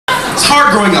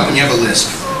hard growing up when you have a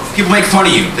lisp. People make fun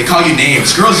of you. They call you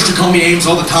names. Girls used to call me names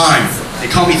all the time.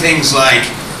 They call me things like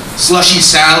Slushy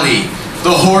Sally,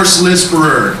 the Horse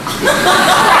Lisperer.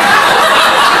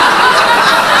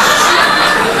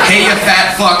 Hey, you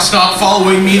fat fuck, stop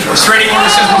following me. The restraining order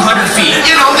says 100 feet.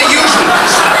 You know, the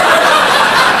usuals.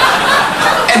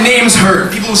 And names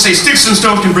hurt. People will say, sticks and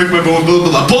stones can break my bones, blah,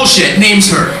 blah, blah. Bullshit, names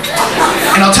hurt.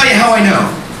 And I'll tell you how I know.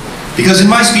 Because in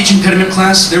my speech impediment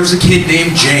class, there was a kid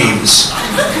named James.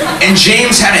 And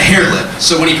James had a hair lip,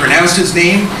 so when he pronounced his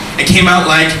name, it came out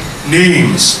like,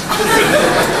 names.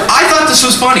 I thought this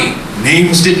was funny.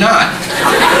 Names did not.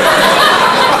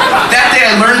 That day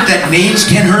I learned that names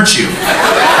can hurt you.